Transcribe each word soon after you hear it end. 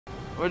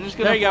We're just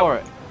gonna floor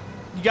it.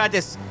 You got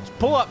this. Just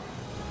pull up.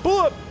 Pull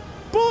up.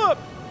 Pull up.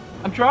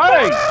 I'm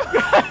trying.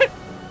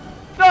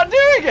 Not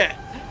doing it.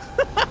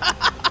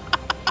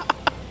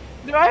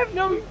 Do I have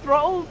no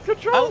throttle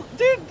control?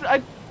 Dude,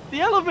 the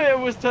elevator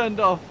was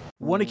turned off.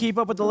 Want to keep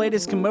up with the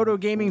latest Camodo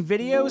Gaming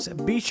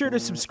videos? Be sure to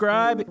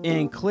subscribe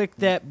and click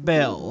that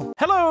bell.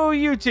 Hello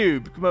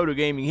YouTube, Camodo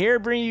Gaming here,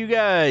 bringing you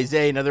guys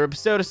another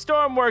episode of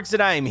Stormworks,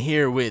 and I am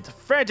here with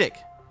Frantic.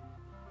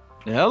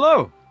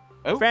 Hello.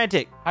 Oh,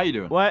 Frantic. How you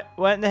doing? What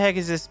in the heck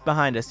is this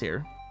behind us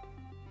here?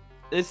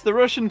 It's the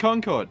Russian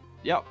Concorde.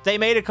 Yep. They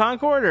made a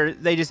Concorde, or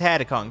they just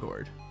had a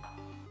Concorde?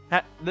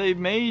 They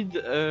made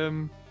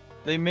a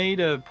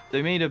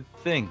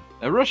thing,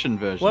 a Russian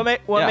version.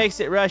 What makes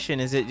it Russian?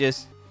 Is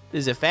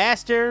it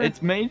faster?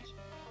 It's made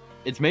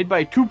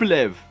by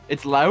Tupolev.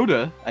 It's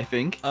louder, I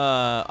think.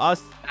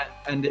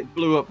 And it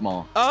blew up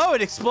more. Oh,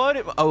 it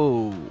exploded.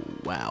 Oh,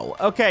 wow.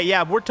 Okay,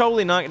 yeah, we're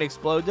totally not gonna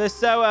explode this.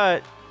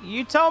 So,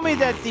 you told me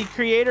that the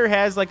creator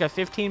has like a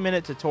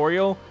 15-minute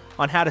tutorial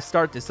on how to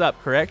start this up,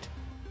 correct?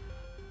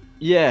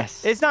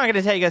 Yes. It's not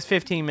gonna take us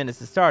 15 minutes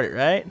to start it,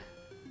 right?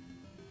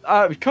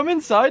 Come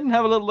inside and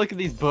have a little look at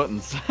these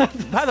buttons.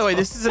 By the way,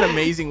 this is an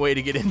amazing way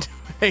to get into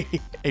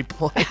a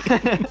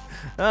plane.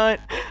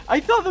 I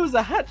thought there was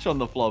a hatch on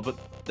the floor, but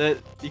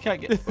you can't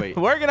get. Wait.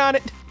 Working on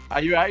it.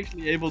 Are you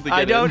actually able to get in?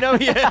 I don't know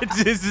yet.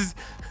 This is.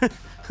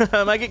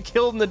 I might get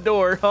killed in the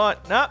door.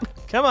 Nope.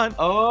 Come on.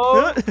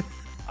 Oh.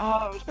 Oh,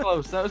 that was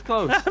close. That was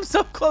close. I'm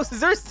so close.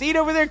 Is there a seat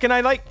over there? Can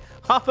I like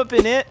hop up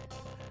in it?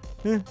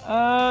 Nope.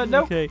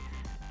 Okay.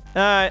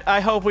 I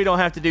hope we don't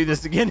have to do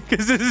this again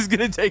because this is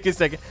gonna take a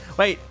second.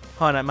 Wait,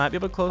 hold on. I might be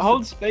able to close.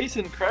 Hold space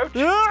and crouch.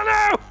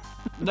 Oh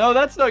no! No,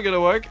 that's not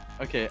gonna work.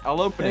 Okay, I'll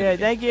open it. Okay,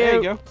 thank you. There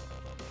you go.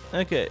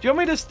 Okay. Do you want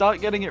me to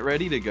start getting it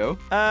ready to go?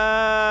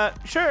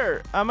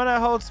 Sure. I'm gonna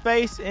hold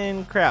space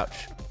and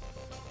crouch.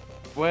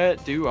 Where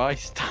do I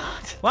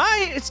start?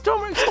 Why?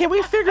 Stormworks, can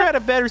we figure out a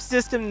better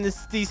system than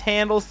these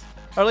handles,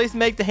 or at least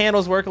make the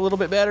handles work a little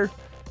bit better?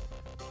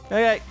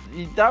 Okay.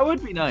 That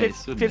would be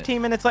nice.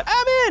 15 minutes left.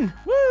 I'm in.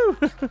 Woo!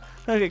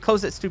 Okay,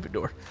 close that stupid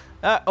door.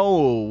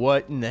 Oh,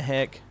 what in the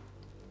heck?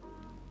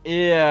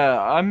 Yeah,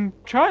 I'm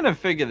trying to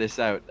figure this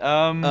out.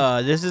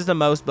 This is the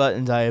most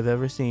buttons I have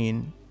ever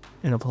seen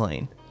in a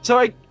plane. So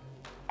I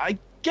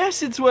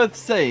guess it's worth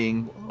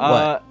saying,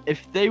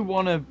 if they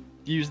want to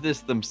use this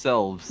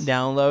themselves,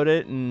 download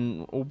it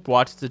and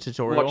watch the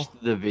tutorial. Watch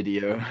the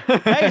video. Hey,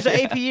 there's an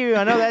APU.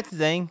 I know that's the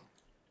thing.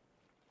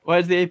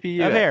 Where's the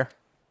APU? Up here.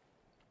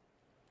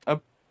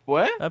 Up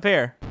where? Up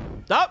here.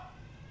 Stop.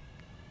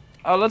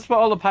 Oh, let's put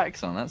all the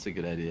packs on. That's a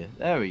good idea.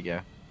 There we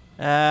go.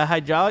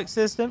 Hydraulic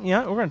system.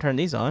 Yeah, we're gonna turn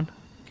these on.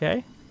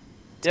 Okay.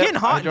 It's getting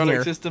hot in here.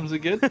 Hydraulic systems are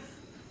good.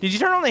 Did you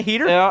turn on the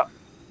heater? Yeah.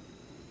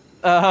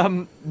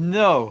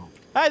 No.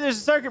 Hey, there's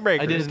a circuit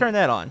breaker. Let's turn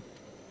that on.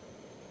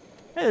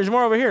 Hey, there's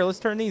more over here. Let's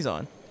turn these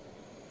on.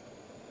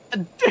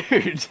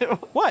 Dude.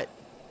 What?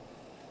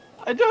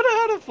 I don't know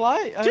how to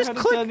fly. Just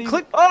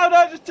click. Oh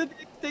no, just turn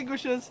the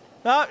extinguishers.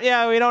 Oh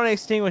yeah, we don't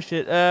extinguish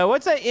it.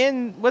 What's an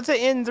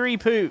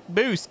N3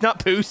 boost?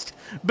 Not boost.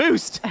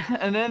 Boost.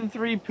 An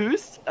N3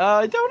 boost?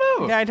 I don't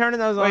know. Yeah, I turning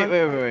those on.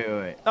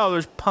 Wait. Oh,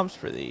 there's pumps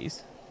for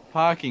these.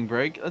 Parking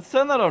brake. Let's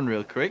turn that on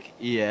real quick.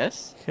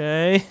 Yes.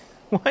 Okay.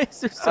 Why is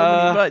there so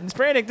many buttons?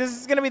 Frantic, this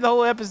is gonna be the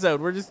whole episode.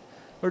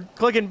 We're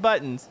clicking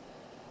buttons.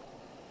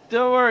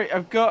 Don't worry,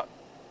 I've got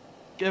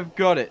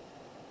it.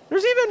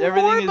 There's even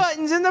more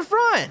buttons in the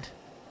front.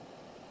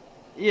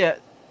 Yeah.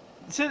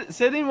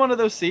 Sit in one of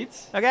those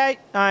seats. Okay,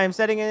 I'm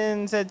sitting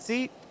in said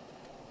seat.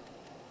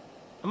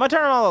 I'm gonna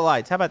turn on all the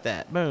lights. How about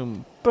that?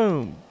 Boom,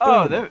 boom,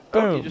 oh, boom,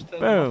 boom,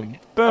 boom,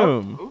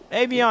 boom.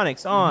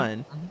 Avionics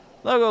on.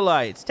 Logo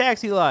lights,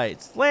 taxi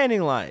lights,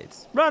 landing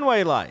lights,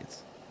 runway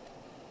lights.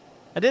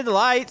 I did the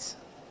lights.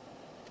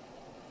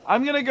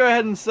 I'm gonna go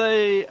ahead and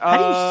say. How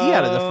do you see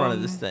out of the front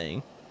of this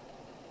thing?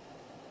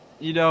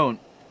 You don't.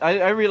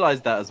 I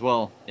realized that as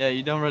well. Yeah,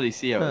 you don't really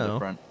see out of the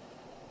front.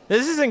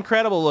 This is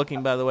incredible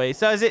looking, by the way.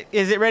 So is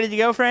it ready to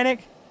go,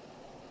 Frantic?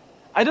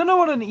 I don't know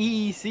what an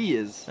EEC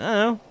is. I don't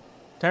know.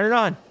 Turn it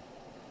on.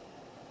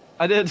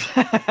 I did.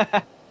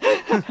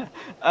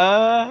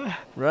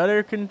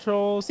 Rudder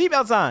control.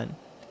 Seatbelts on.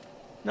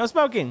 No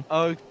smoking.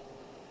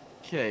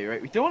 Okay, right.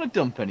 We don't want to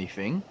dump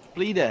anything.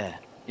 Bleed air.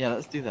 Yeah,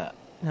 let's do that.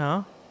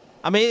 No.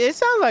 I mean, it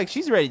sounds like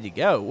she's ready to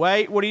go.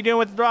 Wait, what are you doing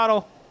with the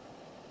throttle?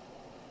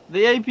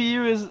 The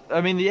APU is. I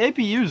mean, the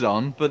APU's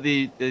on, but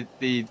the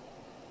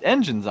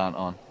engines aren't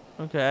on.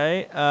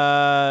 Okay.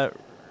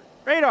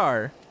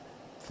 Radar.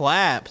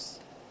 Flaps.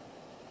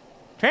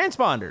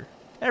 Transponder.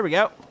 There we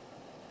go. All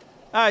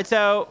right,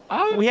 so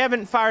we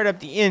haven't fired up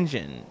the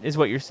engine, is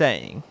what you're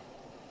saying.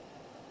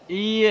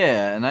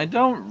 Yeah, and I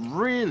don't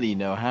really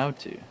know how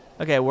to.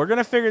 Okay, we're going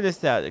to figure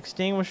this out.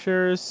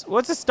 Extinguishers.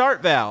 What's a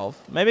start valve?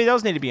 Maybe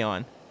those need to be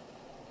on.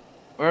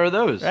 Where are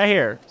those? Right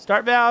here.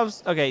 Start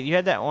valves. Okay, you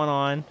had that one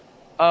on.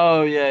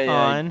 Oh, yeah.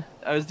 On.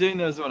 I was doing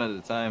those one at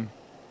a time,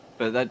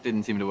 but that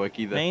didn't seem to work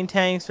either. Main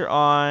tanks are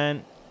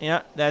on.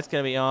 Yeah, that's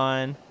going to be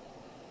on.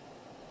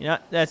 Yeah,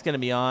 that's going to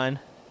be on.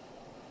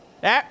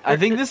 I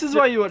think this is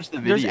why you watch the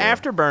video. There's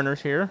afterburners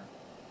here.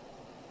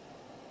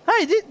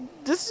 Hey,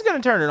 this is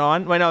gonna turn it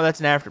on. Wait, no, that's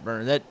an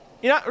afterburner.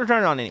 We're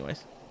turning it on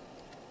anyways.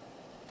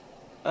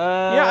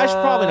 Yeah, I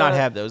should probably not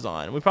have those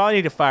on. We probably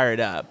need to fire it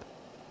up.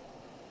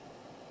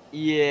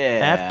 Yeah.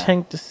 Aft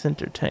tank to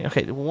center tank.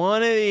 Okay,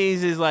 one of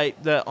these is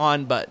like the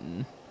on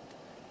button.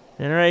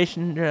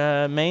 Generation,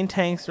 main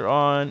tanks are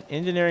on.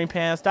 Engineering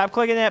panel. Stop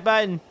clicking that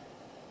button.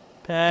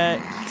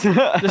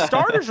 The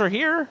starters are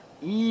here.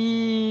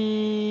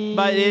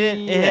 But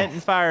it didn't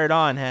fire it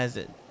on, has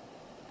it?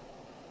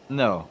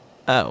 No.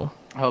 Oh.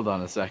 Hold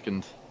on a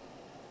second.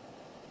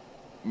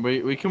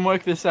 We can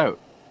work this out.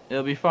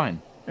 It'll be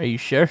fine. Are you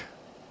sure?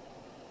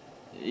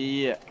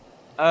 Yeah.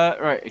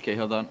 Right. Okay.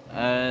 Hold on.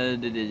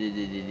 Did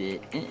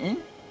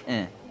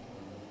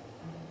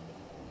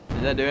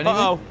that do anything?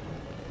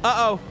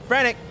 Uh-oh.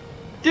 Frantic.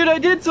 Dude, I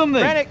did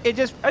something. Frantic,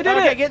 I did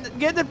it.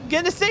 Get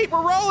in the seat.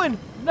 We're rolling.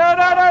 No.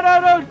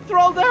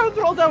 Throttle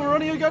down. We're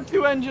only got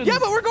 2 engines. Yeah,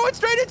 but we're going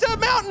straight into a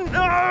mountain.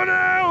 Oh,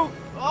 no.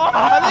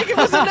 I think it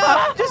was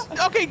enough.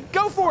 Okay,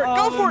 go for it.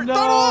 Go for it. No.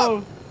 Throttle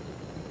up.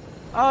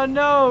 Oh,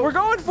 no. We're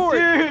going for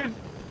it.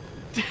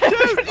 Dude,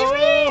 what do you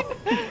mean?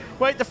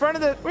 Wait,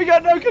 we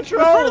got no control.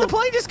 The front of the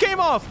plane just came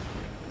off.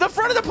 The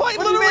front of the plane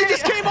literally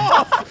just came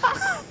off.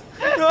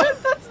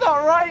 That's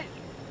not right.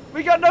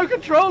 We got no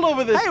control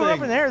over this thing. Hey, we're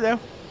up in the air, though.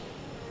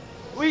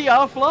 We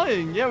are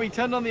flying. Yeah, we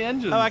turned on the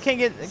engines. Oh, I can't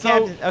get the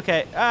captain.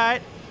 Okay, all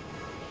right.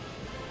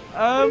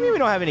 What do you mean we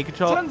don't have any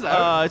control? Turns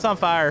out. It's on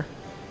fire.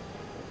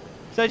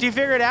 So did you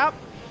figure it out?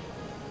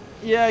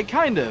 Yeah,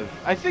 kind of.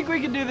 I think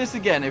we can do this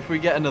again if we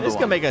get another one. This is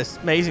going to make an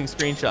amazing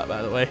screenshot,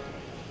 by the way.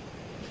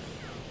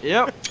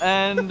 Yep,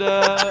 and,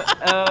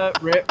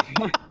 rip.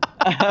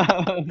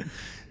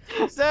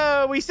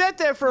 So we sat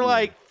there for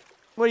like,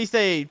 what do you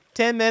say,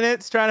 10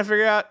 minutes trying to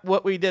figure out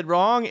what we did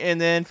wrong, and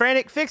then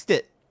Frantic fixed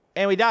it,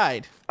 and we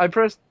died. I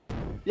pressed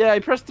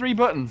 3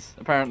 buttons,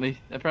 apparently.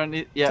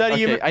 Yeah, so do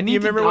you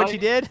remember what you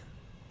did?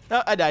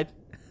 Oh, I died.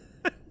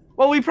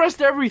 Well, we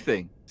pressed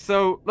everything.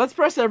 So let's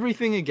press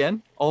everything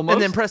again, almost.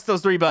 And then press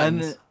those 3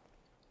 buttons.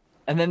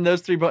 And then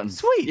those 3 buttons.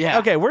 Sweet. Yeah.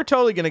 Okay, we're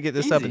totally going to get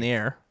this up in the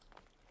air.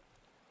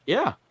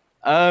 Yeah.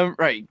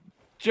 Right.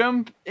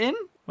 Jump in.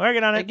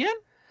 Working on it. Again?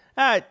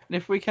 All right.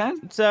 If we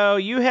can. So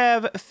you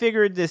have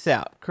figured this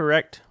out,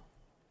 correct?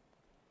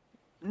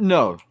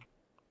 No.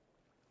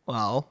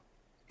 Well.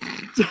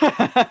 All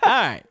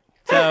right.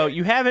 So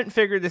you haven't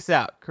figured this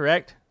out,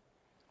 correct?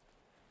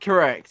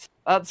 Correct.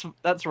 That's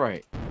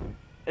right.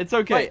 It's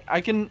okay. Wait.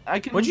 I can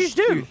What'd you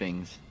do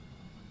things.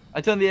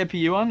 I turned the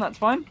APU on. That's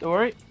fine. Don't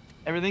worry.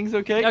 Everything's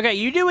okay. Okay,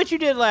 you do what you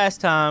did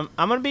last time.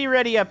 I'm going to be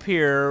ready up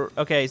here.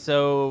 Okay,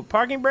 so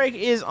parking brake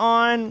is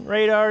on.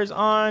 Radar is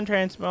on.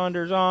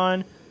 Transponder's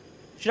on.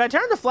 Should I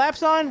turn the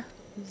flaps on?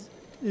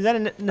 Is that a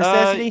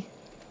necessity?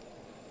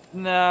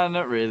 Nah,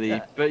 not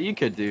really. But you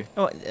could do.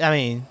 Oh, I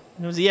mean,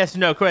 it was a yes or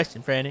no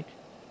question, Frantic.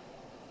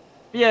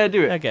 Yeah,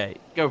 do it. Okay.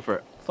 Go for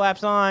it.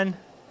 Flaps on.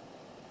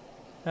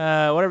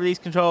 Whatever these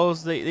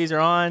controls, these are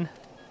on.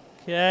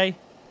 Okay.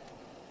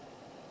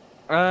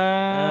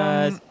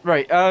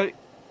 Right.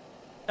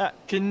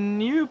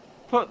 Can you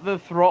put the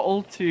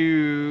throttle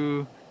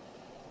to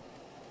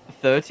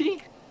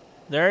 30?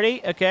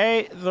 30?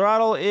 Okay.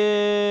 Throttle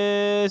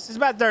is... It's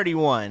about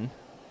 31.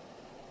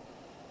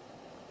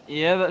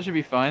 Yeah, that should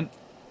be fine.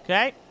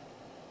 Okay.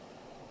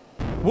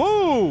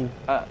 Woo!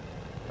 Oh,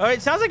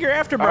 it sounds like your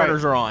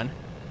afterburners are on.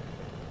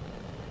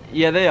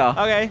 Yeah, they are.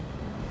 Okay.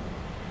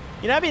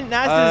 You know, it'd be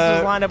nice if this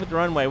was lined up with the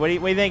runway. What are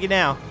you thinking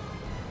now?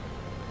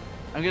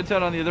 I'm going to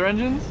turn on the other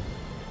engines.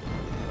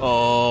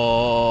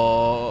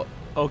 Oh...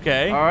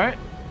 Okay. All right.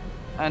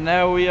 And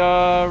now we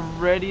are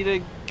ready to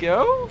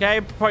go. Okay,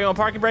 you want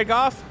parking brake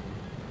off?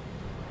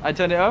 I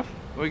turned it off.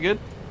 We're good.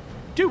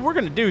 Dude, we're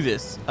going to do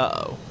this.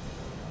 Uh-oh.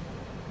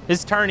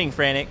 It's turning,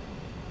 Frantic.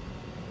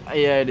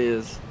 Yeah, it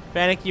is.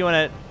 Frantic, you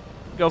want to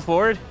go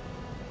forward?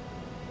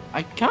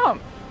 I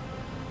can't.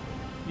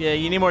 Yeah,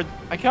 you need more...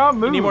 I can't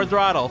move. You need more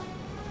throttle.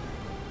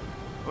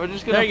 We're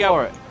just going to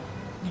floor it.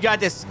 You got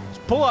this.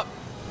 Just pull up.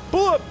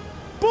 Pull up.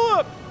 Pull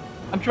up.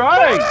 I'm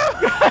trying.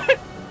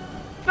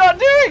 Not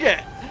doing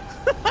it!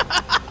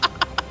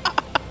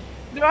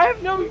 Do I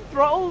have no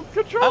throttle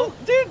control?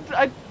 Dude,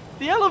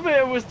 the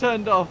elevator was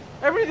turned off.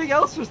 Everything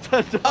else was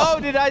turned off. Oh,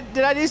 did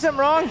I do something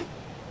wrong?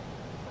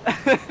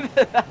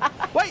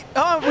 Wait,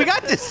 we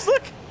got this.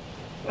 Look.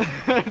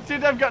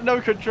 Dude, I've got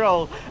no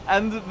control.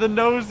 And the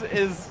nose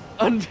is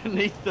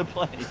underneath the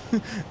plane.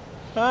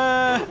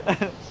 Hold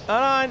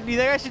on. Do you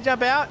think I should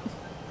jump out?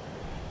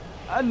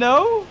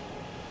 No.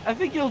 I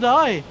think you'll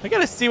die. I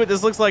gotta see what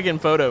this looks like in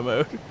photo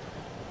mode.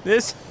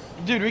 This...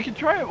 Dude, we can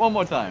try it one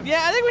more time.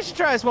 Yeah, I think we should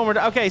try this one more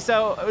time. Okay,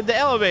 so the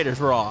elevators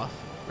were off,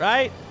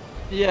 right?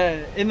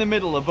 Yeah, in the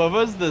middle above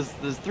us, there's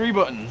 3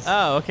 buttons.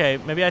 Oh, okay.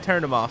 Maybe I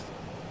turned them off.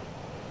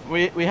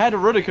 We had a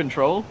rudder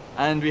control,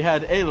 and we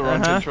had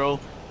aileron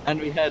control,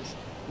 and we had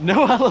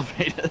no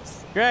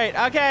elevators. Great.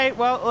 Okay,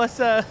 well, let's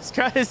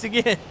try this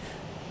again.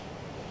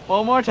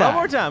 One more time. One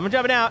more time. I'm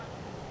jumping out.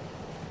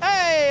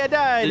 Hey, I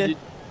died. Did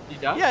you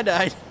die? Yeah, I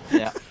died.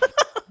 Yeah.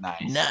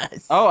 Nice.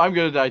 Nice. Oh, I'm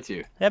gonna die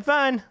too. Have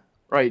fun.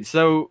 Right.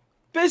 So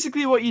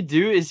basically, what you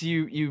do is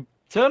you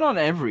turn on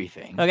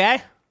everything.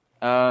 Okay.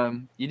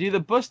 You do the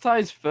bus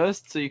ties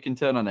first, so you can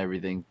turn on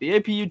everything. The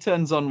APU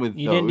turns on with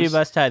You those. didn't do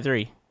bus tie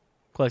 3.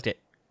 Clicked it.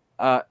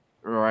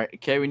 Right.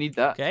 Okay, we need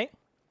that. Okay.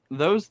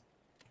 Those.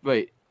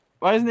 Wait.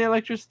 Why isn't the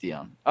electricity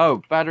on?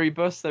 Oh, battery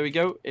bus. There we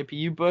go.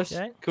 APU bus.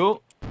 Okay.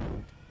 Cool.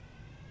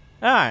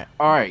 All right.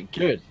 All right.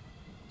 Good.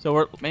 So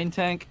we're Main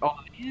tank. All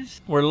of these.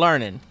 we're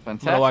learning.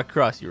 Fantastic. I'm gonna walk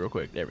across you real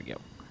quick. There we go.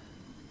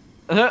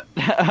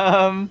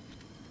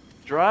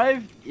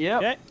 Drive. Yep.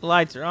 Okay.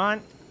 Lights are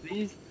on.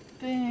 These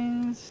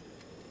things.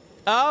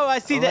 Oh, I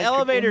see the Electric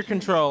elevator engine.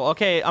 control.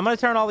 Okay, I'm gonna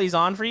turn all these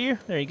on for you.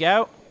 There you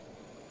go.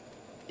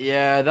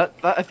 Yeah, that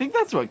I think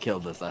that's what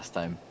killed us last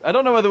time. I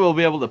don't know whether we'll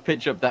be able to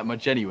pitch up that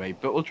much anyway,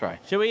 but we'll try.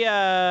 Should we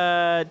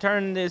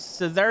turn this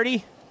to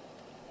 30?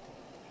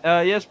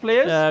 Yes,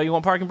 please. You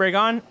want parking brake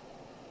on?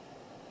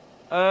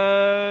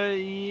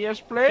 Yes,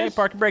 please. Okay,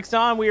 parking brake's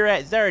on. We are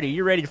at 30.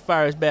 You're ready to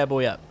fire this bad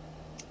boy up.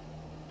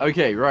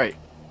 Okay, right.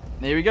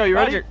 Here we go. You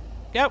ready? Roger.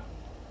 Yep.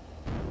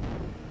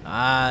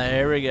 Ah,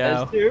 there we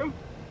go. There's 2.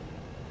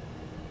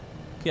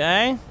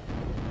 Okay.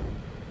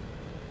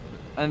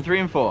 And 3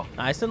 and 4.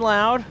 Nice and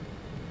loud.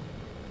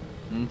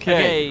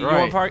 Okay, you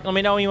right. want let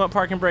me know when you want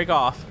parking brake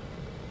off.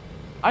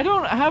 I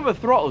don't have a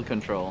throttle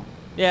control.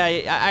 Yeah,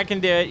 I can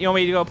do it. You want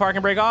me to go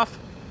parking brake off?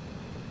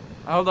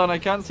 Hold on, I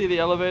can't see the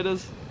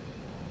elevators.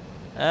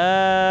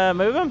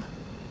 Move them.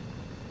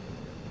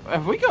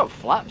 Have we got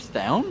flaps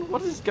down?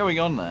 What is going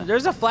on there?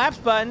 There's a flaps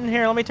button.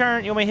 Here, let me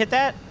turn. You want me to hit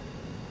that?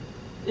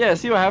 Yeah,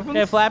 see what happens?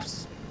 Okay,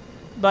 flaps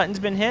button's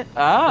been hit.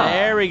 Ah.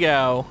 There we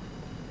go.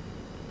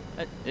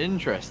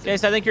 Interesting. Okay,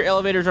 so I think your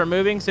elevators are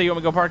moving, so you want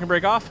me to go parking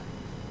brake off?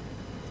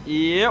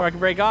 Yep. Parking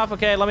brake off.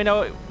 Okay, let me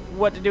know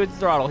what to do with the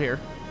throttle here.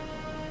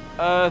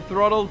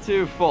 Throttle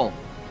to full.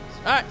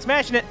 All right,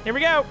 smashing it. Here we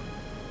go.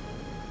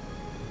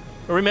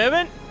 Are we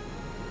moving?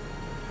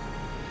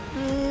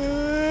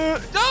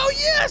 Oh,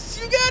 yes!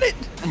 You got it!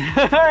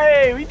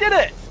 Hey, we did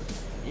it!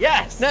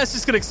 Yes! Now it's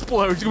just gonna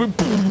explode. It's gonna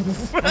be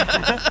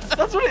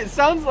That's what it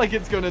sounds like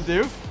it's gonna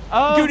do.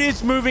 Dude,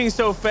 it's moving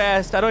so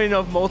fast. I don't even know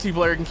if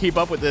multiplayer can keep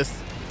up with this.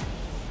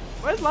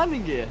 Where's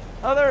landing gear?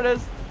 Oh, there it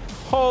is.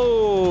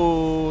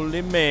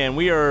 Holy man,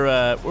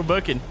 we're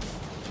booking.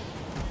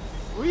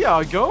 We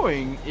are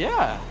going.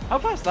 Yeah. How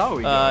fast are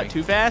we going?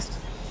 Too fast?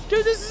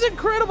 Dude, this is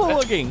incredible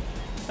looking.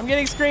 I'm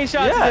getting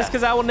screenshots of this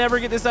because I will never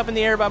get this up in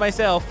the air by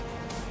myself.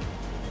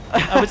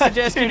 I would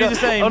suggest you do the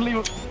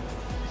same.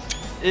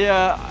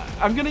 Yeah,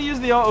 I'm gonna use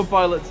the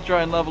autopilot to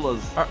try and level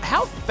us.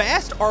 How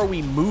fast are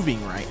we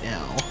moving right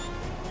now?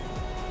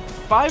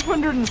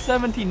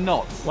 570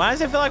 knots. Why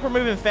does it feel like we're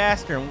moving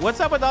faster? What's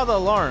up with all the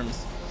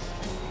alarms?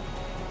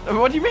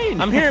 What do you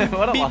mean? I'm hearing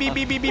beep, beep,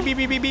 beep, beep, beep, beep,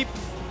 beep, beep, beep.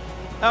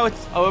 Oh,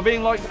 we're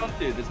being locked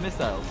onto. There's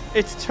missiles.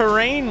 It's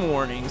terrain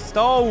warnings,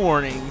 stall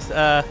warnings.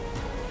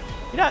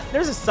 You know,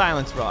 there's a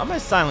silence roll. I'm gonna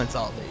silence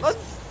all these.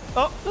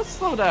 Let's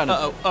slow down.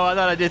 Oh, I thought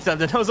I did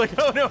something. I was like,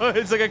 oh no,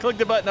 it's like I clicked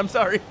the button. I'm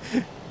sorry.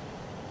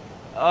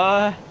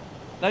 No,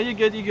 you're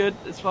good. You're good.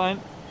 It's fine.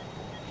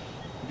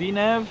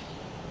 VNav.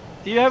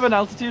 Do you have an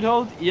altitude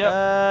hold?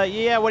 Yep.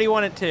 Yeah. What do you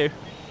want it to?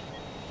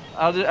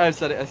 I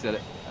said it. I said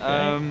it.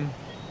 Okay.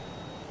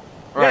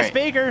 Right.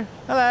 Speaker.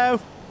 Hello.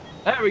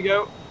 There we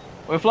go.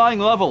 We're flying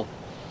level.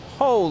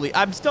 Holy!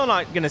 I'm still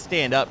not gonna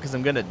stand up because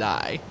I'm gonna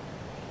die.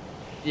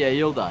 Yeah,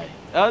 you'll die.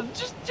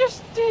 Just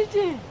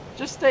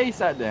stay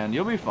sat down.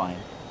 You'll be fine.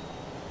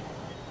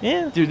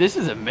 Yeah. Dude, this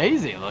is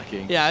amazing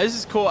looking. Yeah, this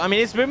is cool. I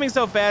mean, it's moving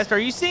so fast. Are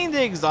you seeing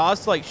the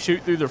exhaust like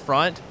shoot through the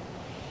front?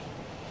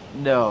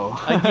 No.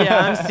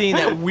 Yeah, I'm seeing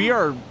that.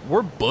 We're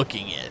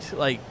booking it.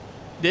 Like,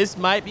 this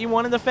might be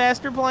one of the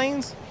faster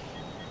planes.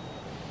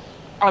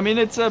 I mean,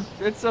 it's a.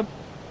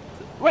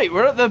 Wait,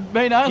 we're at the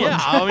main island. Yeah,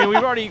 I mean,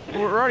 we're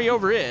already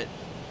over it.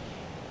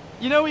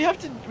 You know, we have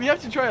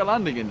to try a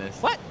landing in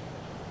this. What?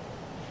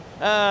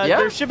 Yeah?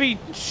 There should be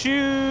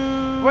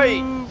two.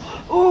 Wait.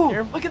 Ooh,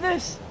 Here. look at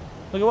this.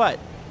 Look at what?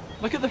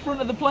 Look at the front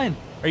of the plane.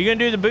 Are you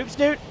gonna do the boop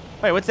snoot?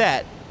 Wait, what's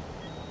that?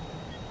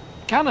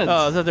 Cannons.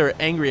 Oh, I thought they were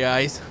angry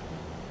eyes.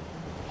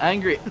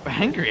 Angry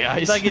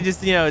eyes. It's like it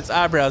just, its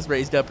eyebrows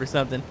raised up or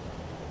something.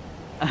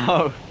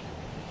 Oh.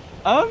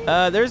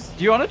 There's.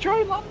 Do you want to try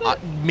and land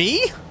it?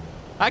 Me?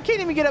 I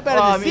can't even get up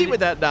out of the seat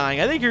without dying.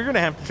 I think you're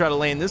gonna have to try to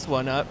land this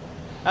one up.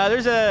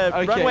 There's a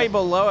runway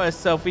below us,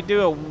 so if we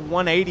do a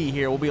 180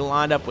 here, we'll be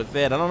lined up with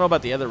it. I don't know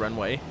about the other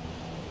runway.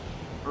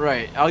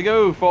 Right. I'll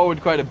go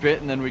forward quite a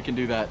bit, and then we can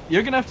do that.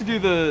 You're gonna have to do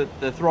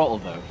the throttle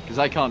though, because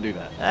I can't do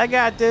that. I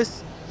got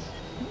this.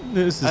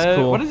 This is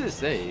cool. What does it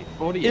say?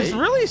 48. It's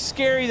really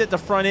scary that the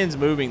front end's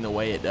moving the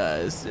way it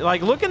does.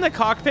 Like, look in the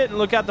cockpit and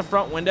look out the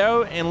front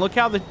window, and look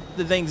how the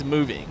thing's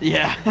moving.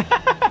 Yeah.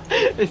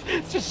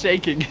 it's just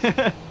shaking.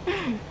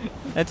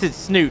 That's its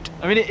snoot.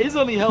 I mean, it is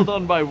only held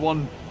on by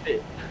one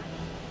bit.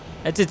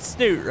 That's its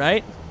snoot,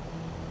 right?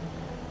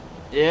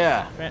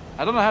 Yeah.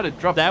 I don't know how to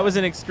drop that. Was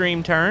an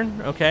extreme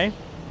turn. Okay.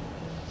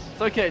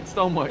 It's okay. It's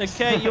Stormworks.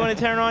 Okay, you want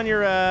to turn on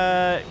your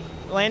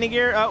landing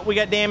gear? Oh, we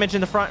got damage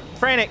in the front.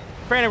 Frantic,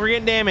 we're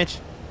getting damage.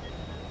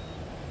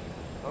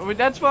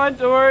 That's fine.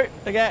 Don't worry.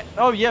 Okay.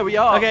 Oh yeah, we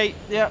are. Okay.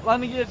 Yeah,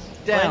 landing gear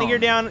down. Landing gear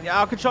down.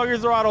 I'll control your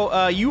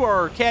throttle. You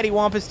are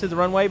cattywampus to the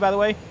runway, by the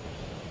way.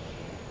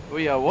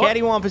 We are what?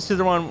 Cattywampus to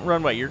the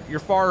runway. You're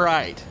far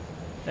right.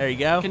 There you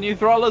go. Can you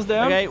throttle us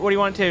down? Okay. What do you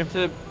want to?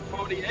 To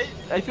 48,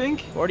 I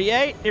think.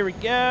 48. Here we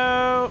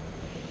go.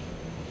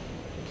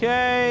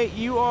 Okay.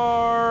 You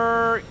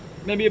are.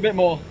 Maybe a bit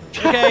more.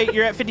 Okay.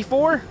 You're at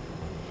 54.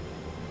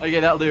 Okay,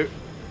 that'll do.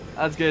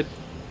 That's good.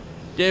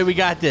 Dude, we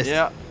got this.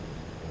 Yeah.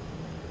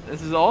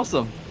 This is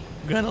awesome.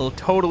 We're gonna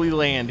totally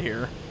land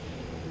here.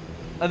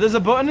 There's a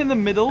button in the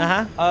middle.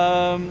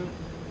 Uh-huh.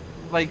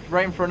 Like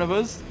right in front of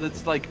us.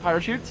 That's like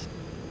parachutes.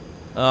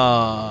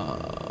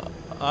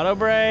 Auto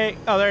brake.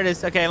 Oh, there it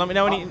is. Okay, let me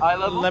know when you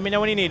let me know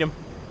when you need them.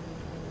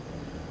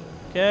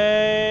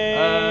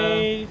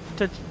 Okay.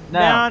 Touch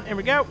down. Here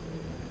we go.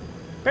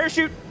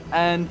 Parachute.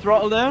 And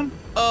throttle down.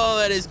 Oh,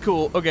 that is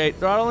cool. Okay,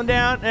 throttling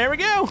down. There we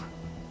go.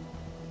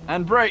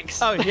 And brakes.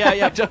 Oh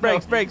yeah.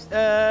 Brakes.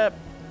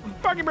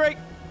 Parking brake.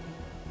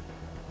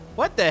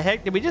 What the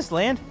heck? Did we just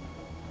land?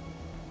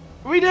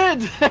 We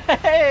did.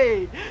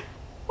 Hey.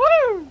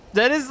 Woo.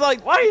 That is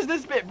like. Why is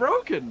this bit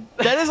broken?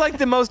 That is like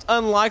the most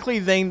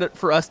unlikely thing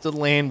for us to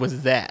land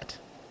was that.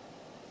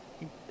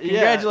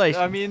 Congratulations.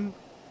 Yeah, I mean,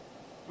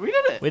 we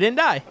did it. We didn't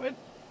die.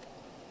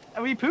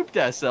 We pooped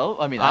ourselves.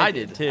 I mean, I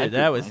did too.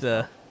 That was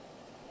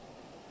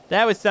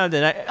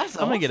something. That's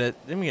I'm gonna get a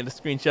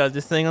screenshot of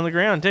this thing on the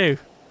ground too.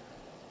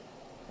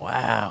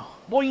 Wow.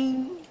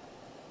 Boing.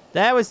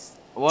 That was.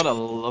 What a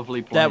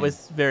lovely plane. That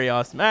was very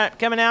awesome. All right,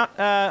 coming out. Hold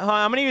on,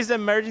 I'm gonna use the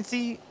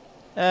emergency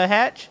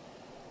hatch.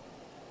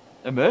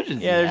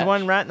 Emergency. Yeah, there's hatch?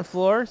 one right in the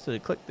floor. So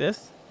click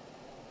this.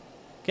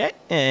 Okay,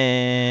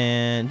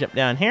 and jump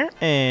down here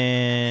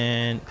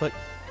and click.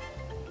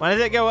 Why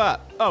does it go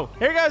up? Oh,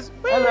 here it goes.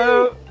 Woo!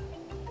 Hello.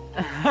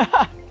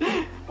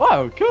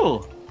 Wow,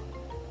 cool.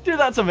 Dude,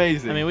 that's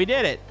amazing. I mean, we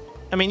did it.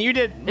 I mean, you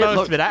did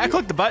most of it. I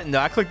clicked the button though.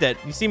 I clicked that.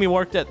 You see me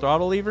work that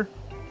throttle lever?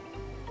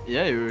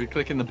 Yeah, you were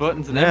clicking the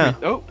buttons and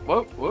everything. Oh,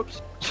 whoa,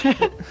 whoops.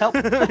 Help.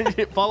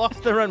 Fall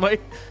off the runway.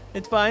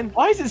 It's fine.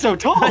 Why is it so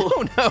tall? I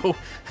don't know.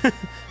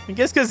 I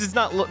guess because it's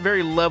not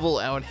very level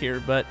out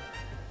here. But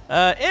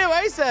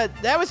anyways,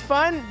 that was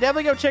fun.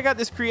 Definitely go check out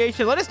this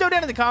creation. Let us know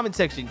down in the comment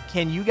section.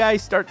 Can you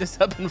guys start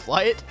this up and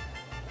fly it?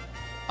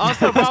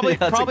 Also,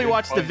 probably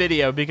watch the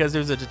video because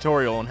there's a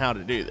tutorial on how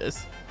to do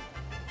this.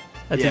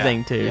 That's the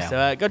thing too. Yeah.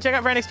 So go check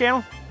out Frantic's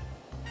channel.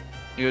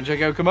 You go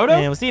check out Camodo?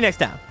 And we'll see you next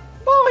time.